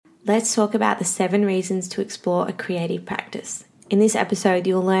Let's talk about the 7 reasons to explore a creative practice. In this episode,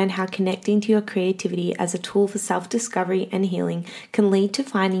 you'll learn how connecting to your creativity as a tool for self-discovery and healing can lead to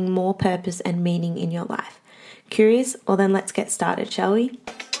finding more purpose and meaning in your life. Curious? Well then let's get started, shall we?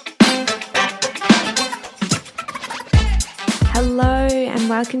 Hello and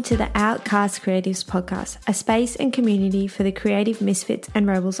welcome to the Outcast Creatives Podcast, a space and community for the creative misfits and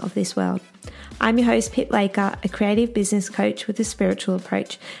rebels of this world. I'm your host, Pip Laker, a creative business coach with a spiritual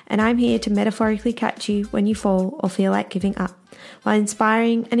approach, and I'm here to metaphorically catch you when you fall or feel like giving up, while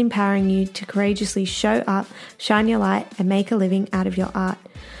inspiring and empowering you to courageously show up, shine your light, and make a living out of your art.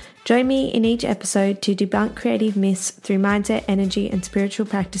 Join me in each episode to debunk creative myths through mindset, energy, and spiritual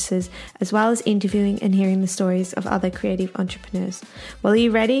practices, as well as interviewing and hearing the stories of other creative entrepreneurs. Well, are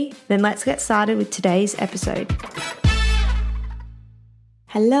you ready? Then let's get started with today's episode.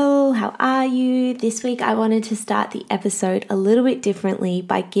 Hello, how are you? This week I wanted to start the episode a little bit differently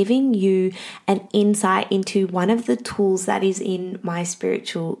by giving you an insight into one of the tools that is in my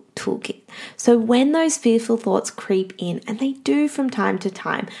spiritual toolkit. So when those fearful thoughts creep in, and they do from time to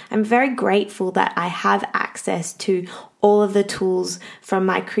time, I'm very grateful that I have access to all of the tools from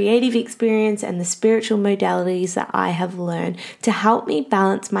my creative experience and the spiritual modalities that I have learned to help me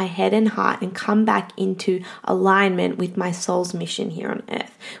balance my head and heart and come back into alignment with my soul's mission here on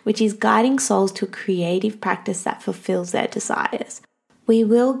earth, which is guiding souls to a creative practice that fulfills their desires. We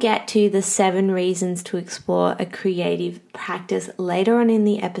will get to the 7 reasons to explore a creative practice later on in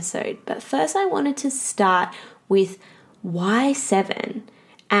the episode, but first I wanted to start with why 7?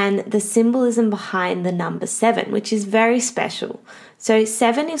 And the symbolism behind the number 7, which is very special. So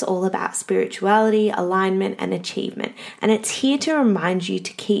 7 is all about spirituality, alignment, and achievement. And it's here to remind you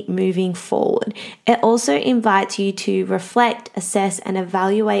to keep moving forward. It also invites you to reflect, assess, and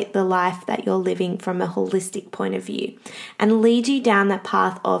evaluate the life that you're living from a holistic point of view, and lead you down that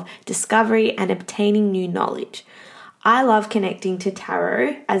path of discovery and obtaining new knowledge. I love connecting to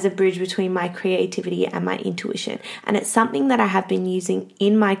tarot as a bridge between my creativity and my intuition, and it's something that I have been using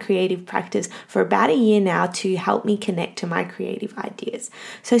in my creative practice for about a year now to help me connect to my creative ideas.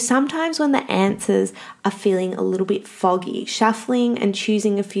 So sometimes when the answers are feeling a little bit foggy, shuffling and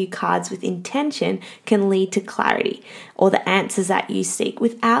choosing a few cards with intention can lead to clarity or the answers that you seek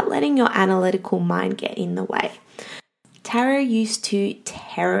without letting your analytical mind get in the way. Tarot used to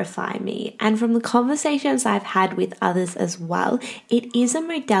terrify me, and from the conversations I've had with others as well, it is a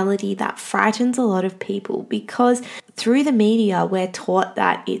modality that frightens a lot of people because through the media we're taught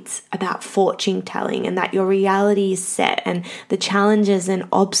that it's about fortune telling and that your reality is set and the challenges and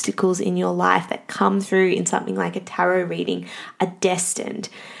obstacles in your life that come through in something like a tarot reading are destined.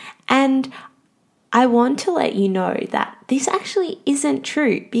 And I want to let you know that this actually isn't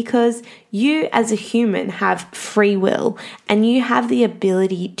true because you as a human have free will and you have the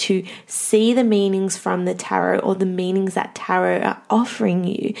ability to see the meanings from the tarot or the meanings that tarot are offering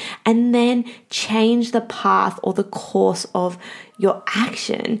you and then change the path or the course of your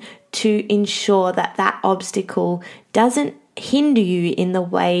action to ensure that that obstacle doesn't hinder you in the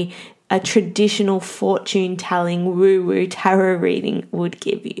way a traditional fortune-telling woo-woo tarot reading would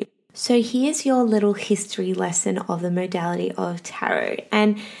give you. So here's your little history lesson of the modality of tarot.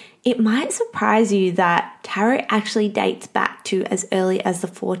 And it might surprise you that tarot actually dates back to as early as the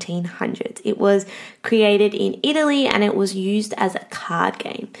 1400s. It was created in Italy and it was used as a card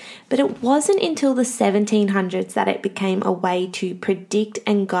game. But it wasn't until the 1700s that it became a way to predict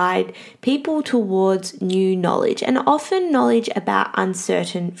and guide people towards new knowledge, and often knowledge about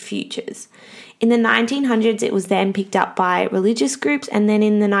uncertain futures. In the 1900s, it was then picked up by religious groups, and then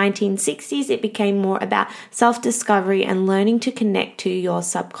in the 1960s, it became more about self-discovery and learning to connect to your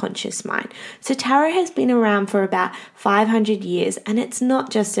subconscious mind. So tarot has been around for about 500 years, and it's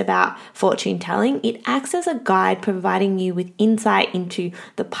not just about fortune telling. It acts as a guide, providing you with insight into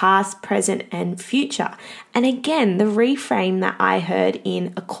the past, present, and future. And again, the reframe that I heard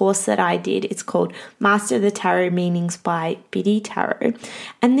in a course that I did, it's called Master the Tarot Meanings by Biddy Tarot.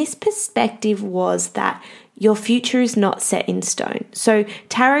 And this perspective was that your future is not set in stone. So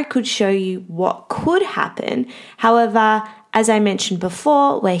tarot could show you what could happen. However, as I mentioned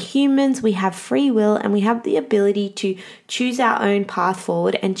before, we're humans, we have free will, and we have the ability to choose our own path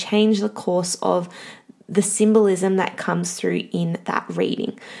forward and change the course of the symbolism that comes through in that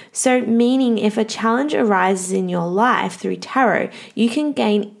reading. So meaning if a challenge arises in your life through tarot, you can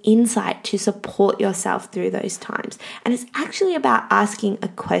gain insight to support yourself through those times. And it's actually about asking a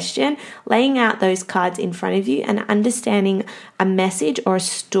question, laying out those cards in front of you and understanding a message or a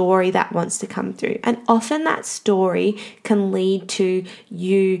story that wants to come through. And often that story can lead to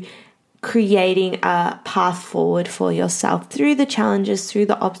you creating a path forward for yourself through the challenges, through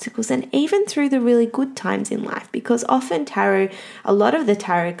the obstacles, and even through the really good times in life. Because often a lot of the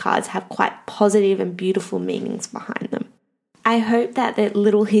tarot cards have quite positive and beautiful meanings behind them. I hope that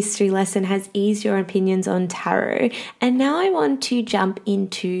little history lesson has eased your opinions on tarot. And now I want to jump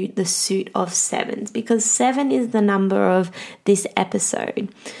into the suit of sevens, because 7 is the number of this episode.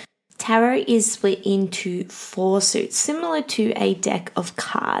 Tarot is split into 4 suits, similar to a deck of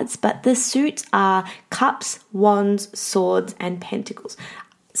cards, but the suits are cups, wands, swords, and pentacles.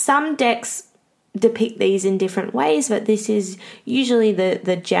 Some decks depict these in different ways, but this is usually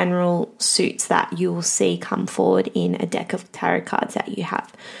the general suits that you will see come forward in a deck of tarot cards that you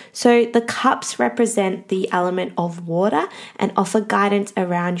have. So the cups represent the element of water and offer guidance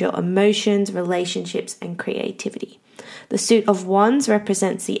around your emotions, relationships, and creativity. The suit of wands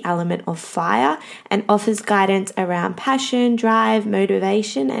represents the element of fire and offers guidance around passion, drive,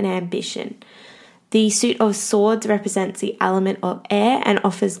 motivation, and ambition. The suit of swords represents the element of air and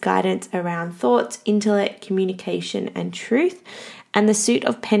offers guidance around thoughts, intellect, communication, and truth. And the suit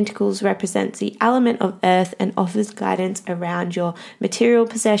of pentacles represents the element of earth and offers guidance around your material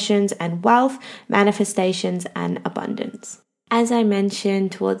possessions and wealth, manifestations, and abundance. As I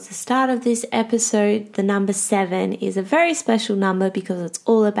mentioned towards the start of this episode, the number 7 is a very special number because it's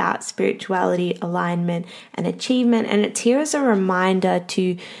all about spirituality, alignment, and achievement. And it's here as a reminder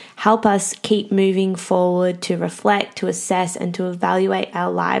to help us keep moving forward, to reflect, to assess, and to evaluate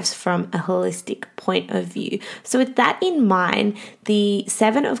our lives from a holistic point of view. So with that in mind, the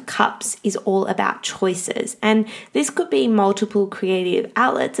 7 of Cups is all about choices. And this could be multiple creative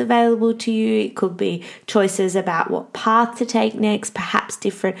outlets available to you. It could be choices about what path to take next, perhaps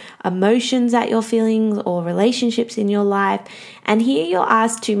different emotions that you're feeling or relationships in your life. And here you're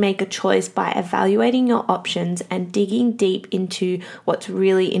asked to make a choice by evaluating your options and digging deep into what's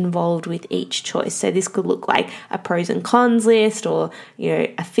really involved with each choice. So this could look like a pros and cons list, or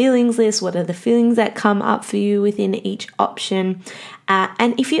a feelings list. What are the feelings that come up for you within each option?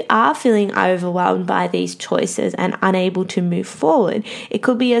 And if you are feeling overwhelmed by these choices and unable to move forward, it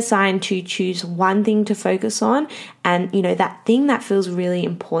could be a sign to choose one thing to focus on, and that thing that feels really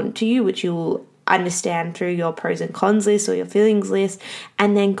important to you, which you will understand through your pros and cons list or your feelings list,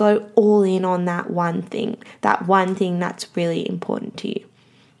 and then go all in on that one thing that's really important to you.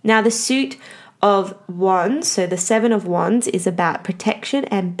 Now, the suit of wands, so the 7 of wands, is about protection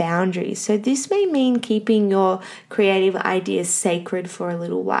and boundaries. So this may mean keeping your creative ideas sacred for a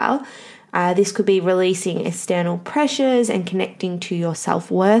little while. This could be releasing external pressures and connecting to your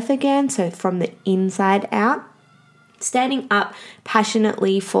self-worth again, so from the inside out. Standing up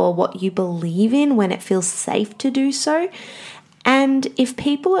passionately for what you believe in when it feels safe to do so. And if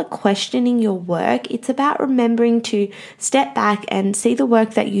people are questioning your work, it's about remembering to step back and see the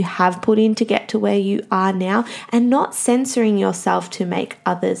work that you have put in to get to where you are now, and not censoring yourself to make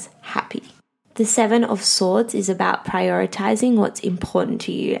others happy. The 7 of Swords is about prioritizing what's important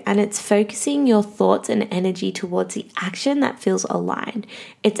to you, and it's focusing your thoughts and energy towards the action that feels aligned.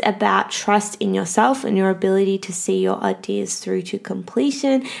 It's about trust in yourself and your ability to see your ideas through to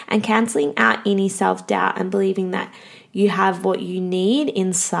completion, and canceling out any self-doubt and believing that you have what you need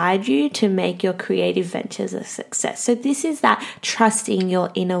inside you to make your creative ventures a success. So this is that trusting your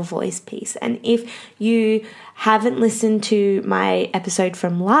inner voice piece. And if you haven't listened to my episode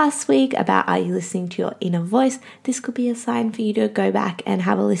from last week about are you listening to your inner voice, this could be a sign for you to go back and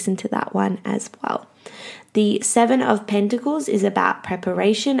have a listen to that one as well. The 7 of Pentacles is about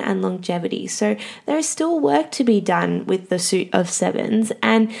preparation and longevity. So there is still work to be done with the suit of 7s.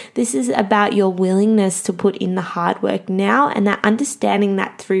 And this is about your willingness to put in the hard work now, and that understanding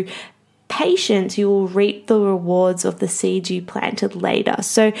that through patience, you will reap the rewards of the seeds you planted later.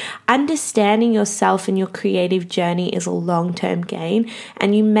 So understanding yourself and your creative journey is a long-term gain,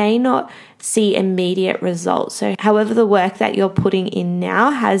 and you may not see immediate results. So however, the work that you're putting in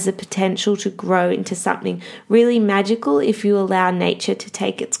now has the potential to grow into something really magical if you allow nature to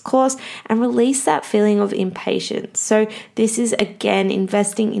take its course and release that feeling of impatience. So this is, again,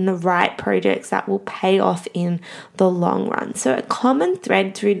 investing in the right projects that will pay off in the long run. So a common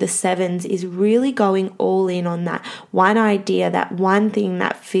thread through the 7s is really going all in on that one idea, that one thing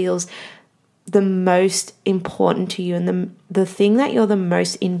that feels the most important to you, and the thing that you're the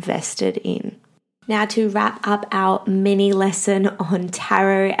most invested in. Now, to wrap up our mini lesson on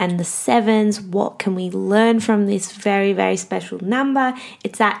tarot and the sevens, what can we learn from this very, very special number?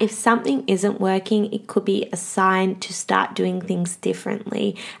 It's that if something isn't working, it could be a sign to start doing things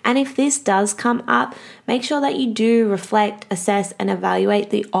differently. And if this does come up, make sure that you do reflect, assess, and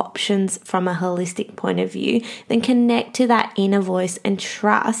evaluate the options from a holistic point of view. Then connect to that inner voice and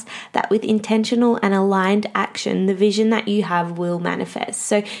trust that with intentional and aligned action, the vision that you have will manifest.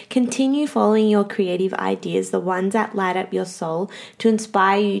 So continue following your creative ideas, the ones that light up your soul, to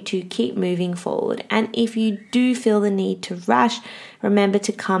inspire you to keep moving forward. And if you do feel the need to rush, remember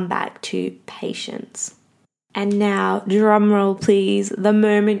to come back to patience. And now, drumroll please, the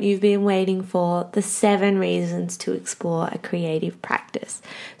moment you've been waiting for, the 7 reasons to explore a creative practice.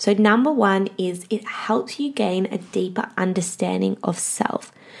 So number 1 is it helps you gain a deeper understanding of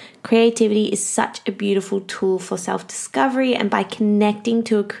self. Creativity is such a beautiful tool for self-discovery, and by connecting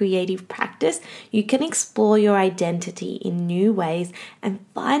to a creative practice, you can explore your identity in new ways and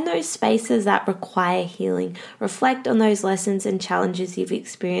find those spaces that require healing. Reflect on those lessons and challenges you've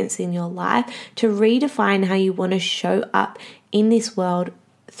experienced in your life to redefine how you want to show up in this world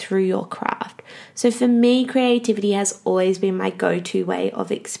through your craft. So for me, creativity has always been my go-to way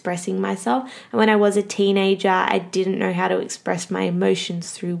of expressing myself. And when I was a teenager, I didn't know how to express my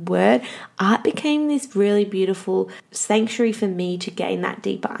emotions through word. Art became this really beautiful sanctuary for me to gain that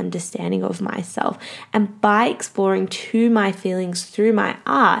deeper understanding of myself. And by exploring to my feelings through my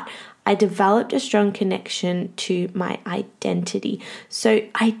art, I developed a strong connection to my identity. So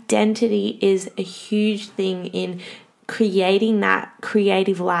identity is a huge thing in creating that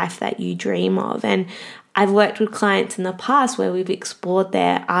creative life that you dream of. And I've worked with clients in the past where we've explored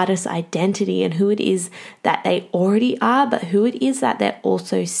their artist identity and who it is that they already are, but who it is that they're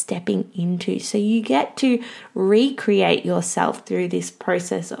also stepping into. So you get to recreate yourself through this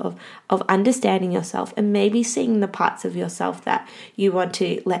process of understanding yourself and maybe seeing the parts of yourself that you want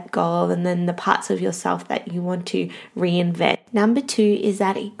to let go of and then the parts of yourself that you want to reinvent. Number 2 is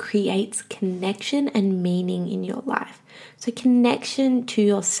that it creates connection and meaning in your life. So connection to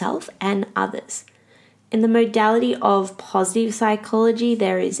yourself and others. In the modality of positive psychology,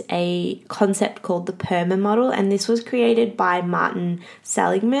 there is a concept called the PERMA model, and this was created by Martin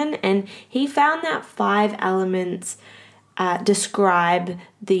Seligman, and he found that 5 elements describe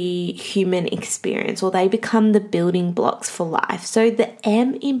the human experience, or they become the building blocks for life. So the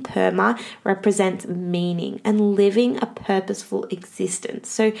M in PERMA represents meaning and living a purposeful existence.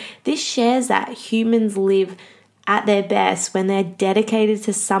 So this shares that humans live at their best when they're dedicated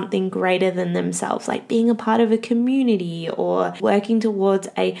to something greater than themselves, like being a part of a community or working towards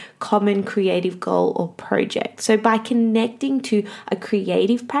a common creative goal or project. So by connecting to a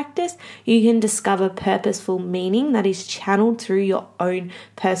creative practice, you can discover purposeful meaning that is channeled through your own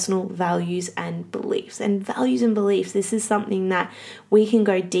personal values and beliefs. And values and beliefs, this is something that we can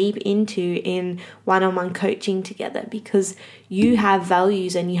go deep into in one-on-one coaching together, because you have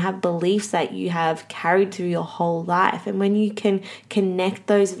values and you have beliefs that you have carried through your whole life. And when you can connect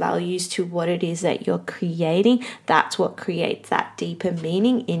those values to what it is that you're creating, that's what creates that deeper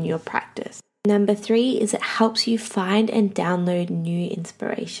meaning in your practice. Number 3 is it helps you find and download new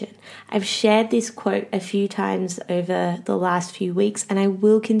inspiration. I've shared this quote a few times over the last few weeks, and I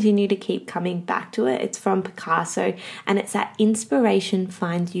will continue to keep coming back to it. It's from Picasso, and it's that inspiration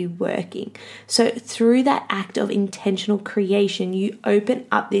finds you working. So through that act of intentional creation, you open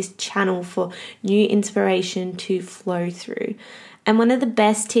up this channel for new inspiration to flow through. And one of the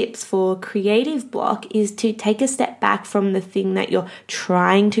best tips for creative block is to take a step back from the thing that you're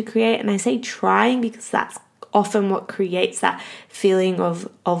trying to create. And I say trying because that's often what creates that feeling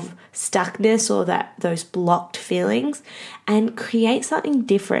of stuckness or those blocked feelings, and create something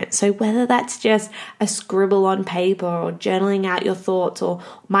different. So whether that's just a scribble on paper or journaling out your thoughts or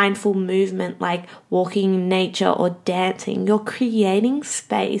mindful movement like walking in nature or dancing, you're creating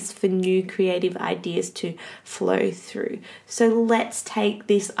space for new creative ideas to flow through. So let's take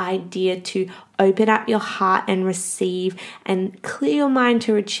this idea to open up your heart and receive and clear your mind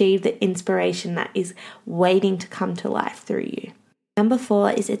to achieve the inspiration that is waiting to come to life through you. Number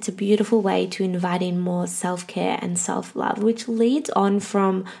 4 is it's a beautiful way to invite in more self-care and self-love, which leads on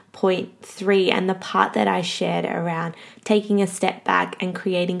from point 3 and the part that I shared around taking a step back and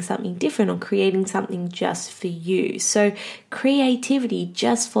creating something different or creating something just for you. So creativity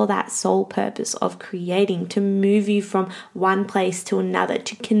just for that sole purpose of creating, to move you from one place to another,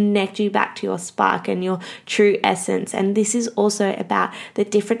 to connect you back to your spark and your true essence. And this is also about the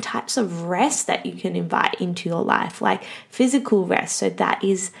different types of rest that you can invite into your life, like physical rest, rest. So that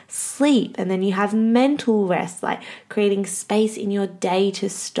is sleep. And then you have mental rest, like creating space in your day to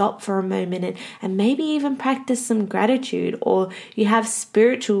stop for a moment and maybe even practice some gratitude. Or you have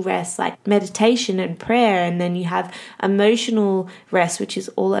spiritual rest, like meditation and prayer. And then you have emotional rest, which is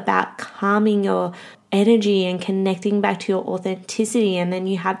all about calming your energy and connecting back to your authenticity. And then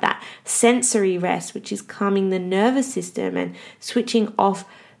you have that sensory rest, which is calming the nervous system and switching off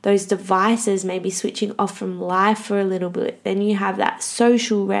those devices, maybe switching off from life for a little bit. Then you have that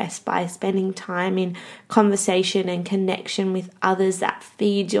social rest by spending time in conversation and connection with others that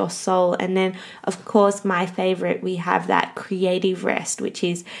feeds your soul. And then, of course, my favorite, we have that creative rest, which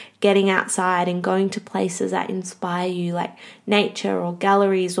is getting outside and going to places that inspire you, like nature or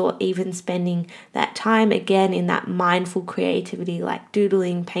galleries, or even spending that time again in that mindful creativity, like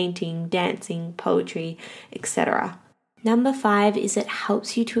doodling, painting, dancing, poetry, etc. Number 5 is it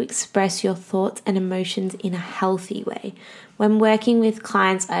helps you to express your thoughts and emotions in a healthy way. When working with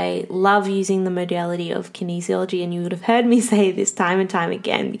clients, I love using the modality of kinesiology, and you would have heard me say this time and time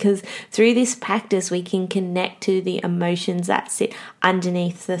again, because through this practice, we can connect to the emotions that sit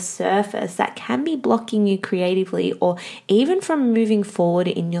underneath the surface that can be blocking you creatively or even from moving forward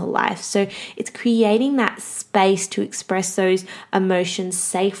in your life. So it's creating that space to express those emotions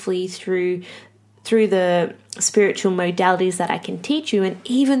safely through the spiritual modalities that I can teach you, and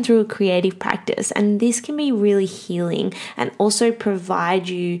even through a creative practice. And this can be really healing and also provide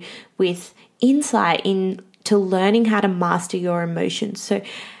you with insight into learning how to master your emotions. So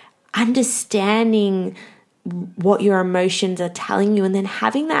understanding what your emotions are telling you, and then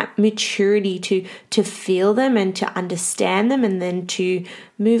having that maturity to feel them and to understand them, and then to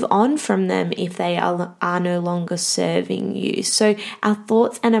move on from them if they are no longer serving you. So our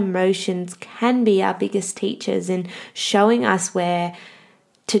thoughts and emotions can be our biggest teachers in showing us where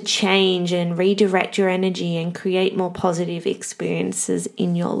to change and redirect your energy and create more positive experiences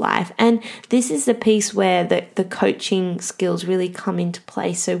in your life. And this is the piece where the coaching skills really come into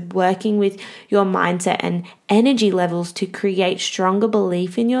play. So working with your mindset and energy levels to create stronger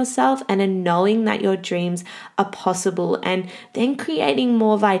belief in yourself and a knowing that your dreams are possible, and then creating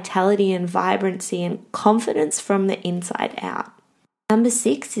more vitality and vibrancy and confidence from the inside out. Number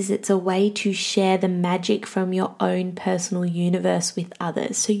 6 is it's a way to share the magic from your own personal universe with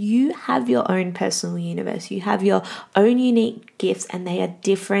others. So you have your own personal universe. You have your own unique gifts, and they are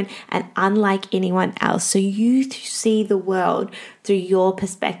different and unlike anyone else. So you see the world through your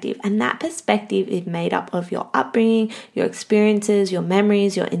perspective, and that perspective is made up of your upbringing, your experiences, your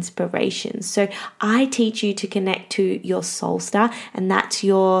memories, your inspirations. So I teach you to connect to your soul star, and that's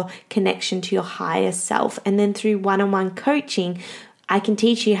your connection to your higher self. And then through one-on-one coaching, I can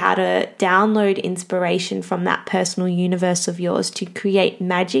teach you how to download inspiration from that personal universe of yours to create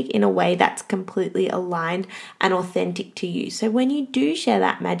magic in a way that's completely aligned and authentic to you. So when you do share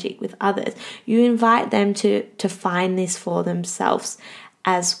that magic with others, you invite them to find this for themselves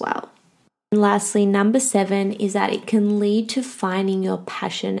as well. And lastly, number 7 is that it can lead to finding your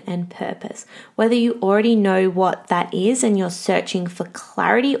passion and purpose. Whether you already know what that is and you're searching for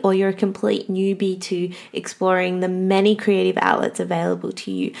clarity, or you're a complete newbie to exploring the many creative outlets available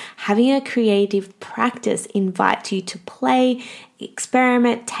to you, having a creative practice invites you to play,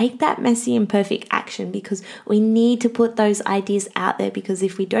 experiment, take that messy and perfect action, because we need to put those ideas out there, because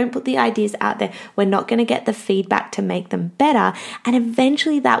if we don't put the ideas out there, we're not going to get the feedback to make them better, and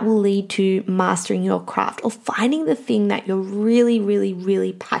eventually that will lead to mastering your craft or finding the thing that you're really, really,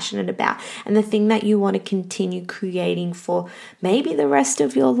 really passionate about, and the thing that you want to continue creating for maybe the rest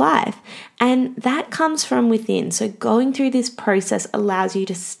of your life. And that comes from within. So going through this process allows you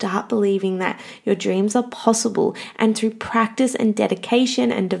to start believing that your dreams are possible, and through practice and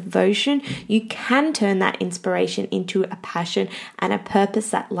dedication and devotion, you can turn that inspiration into a passion and a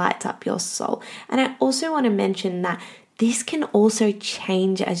purpose that lights up your soul. And I also want to mention that this can also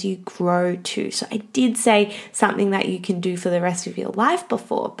change as you grow too. So I did say something that you can do for the rest of your life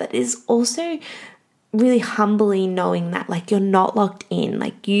before, but it's also really humbly knowing that like you're not locked in,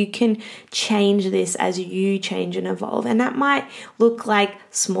 like you can change this as you change and evolve. And that might look like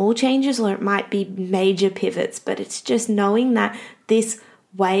small changes, or it might be major pivots, but it's just knowing that this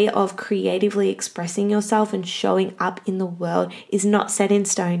way of creatively expressing yourself and showing up in the world is not set in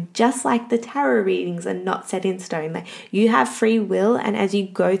stone, just like the tarot readings are not set in stone. Like you have free will, and as you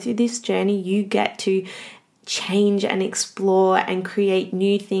go through this journey, you get to change and explore and create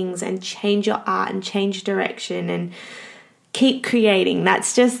new things and change your art and change direction and keep creating.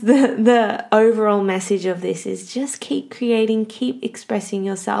 That's just the overall message of this, is just keep creating, keep expressing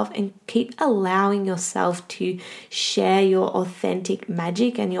yourself, and keep allowing yourself to share your authentic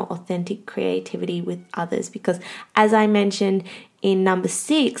magic and your authentic creativity with others. Because as I mentioned in number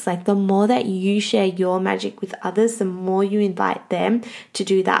 6, like the more that you share your magic with others, the more you invite them to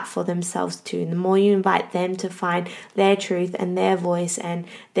do that for themselves too. And the more you invite them to find their truth and their voice and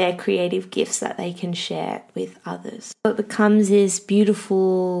their creative gifts that they can share with others. So it becomes this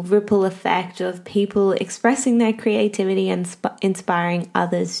beautiful ripple effect of people expressing their creativity and inspiring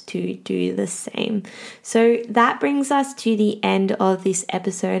others to do the same. So that brings us to the end of this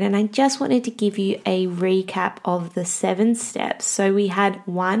episode, and I just wanted to give you a recap of the 7 steps. So we had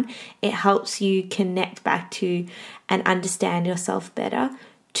 1, it helps you connect back to and understand yourself better.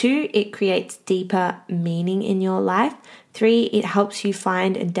 2, it creates deeper meaning in your life. 3, it helps you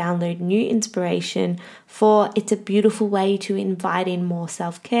find and download new inspiration. 4, it's a beautiful way to invite in more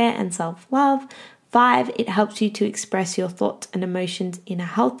self-care and self-love. 5, it helps you to express your thoughts and emotions in a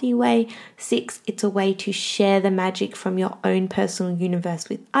healthy way. 6, it's a way to share the magic from your own personal universe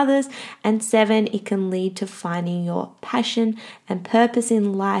with others. And 7, it can lead to finding your passion and purpose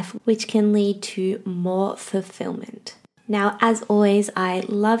in life, which can lead to more fulfillment. Now, as always, I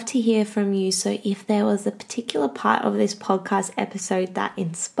love to hear from you. So if there was a particular part of this podcast episode that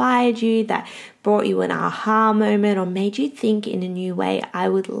inspired you, that brought you an aha moment, or made you think in a new way, I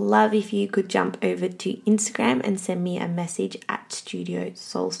would love if you could jump over to Instagram and send me a message at Studio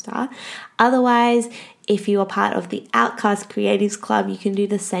Soulstar. Otherwise, if you are part of the Outcast Creatives Club, you can do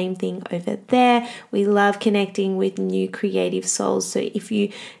the same thing over there. We love connecting with new creative souls. So if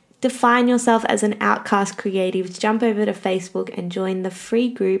you define yourself as an outcast creative, jump over to Facebook and join the free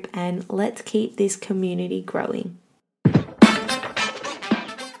group, and let's keep this community growing.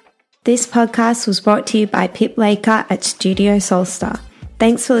 This podcast was brought to you by Pip Laker at Studio Soulstar.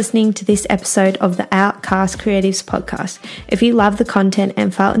 Thanks for listening to this episode of the Outcast Creatives podcast. If you love the content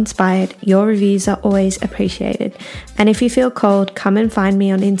and felt inspired, your reviews are always appreciated. And if you feel called, come and find me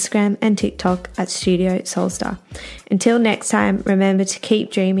on Instagram and TikTok at Studio Soulstar. Until next time, remember to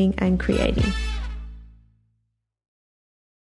keep dreaming and creating.